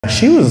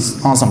She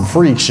was on some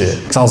freak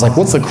shit. So I was like,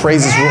 what's the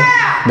craziest role?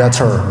 That's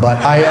her. But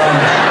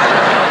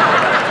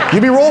you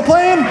be role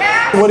playing?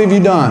 Yeah. What have you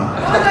done?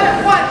 I've only done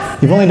it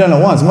once. You've only done it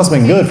once. It must have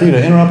been good for you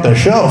to interrupt the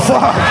show.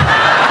 Fuck.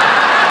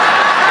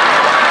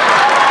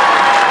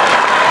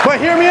 But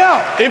hear me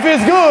out. If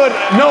it's good,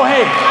 no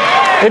hate.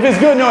 If it's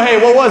good, no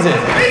hate. What was it?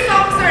 Police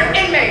officer and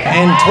inmate.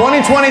 In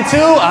 2022?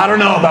 I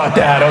don't know about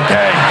that,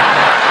 okay?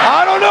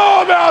 I don't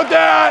know about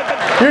that.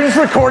 You're just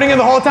recording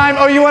it the whole time?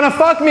 Oh, you want to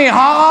fuck me,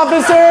 huh,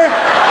 officer?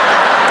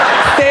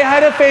 Say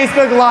hi to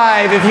Facebook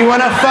Live if you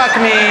want to fuck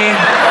me.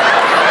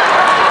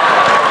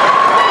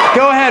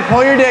 Go ahead,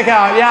 pull your dick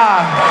out,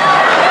 yeah.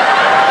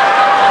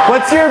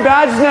 What's your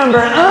badge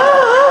number?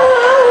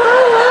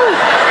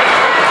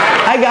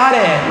 I got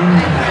it.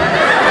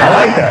 I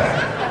like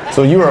that.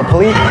 So you were a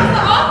police?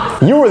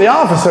 You were the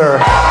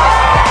officer.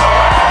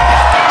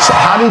 So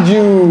how did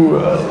you...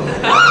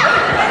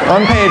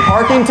 unpaid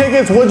parking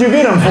tickets? What'd you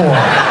get them for?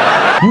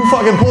 You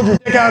fucking pulled your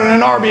dick out in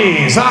an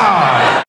Arby's. Ah.